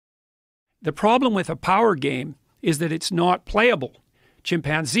The problem with a power game is that it's not playable.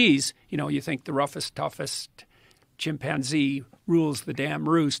 Chimpanzees, you think the roughest, toughest chimpanzee rules the damn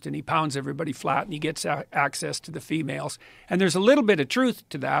roost, and he pounds everybody flat and he gets access to the females. And there's a little bit of truth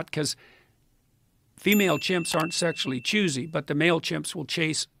to that, because female chimps aren't sexually choosy, but the male chimps will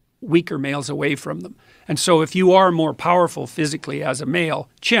chase weaker males away from them. And so if you are more powerful physically as a male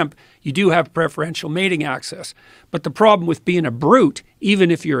chimp, you do have preferential mating access. But the problem with being a brute,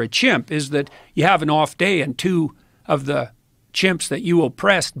 even if you're a chimp, is that you have an off day and two of the chimps that you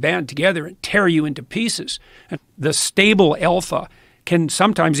oppressed band together and tear you into pieces. And the stable alpha can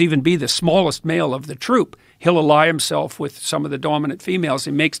sometimes even be the smallest male of the troop. He'll ally himself with some of the dominant females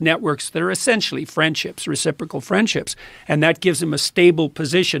and makes networks that are essentially friendships, reciprocal friendships. And that gives him a stable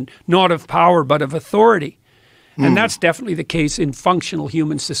position, not of power, but of authority. And that's definitely the case in functional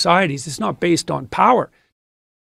human societies. It's not based on power.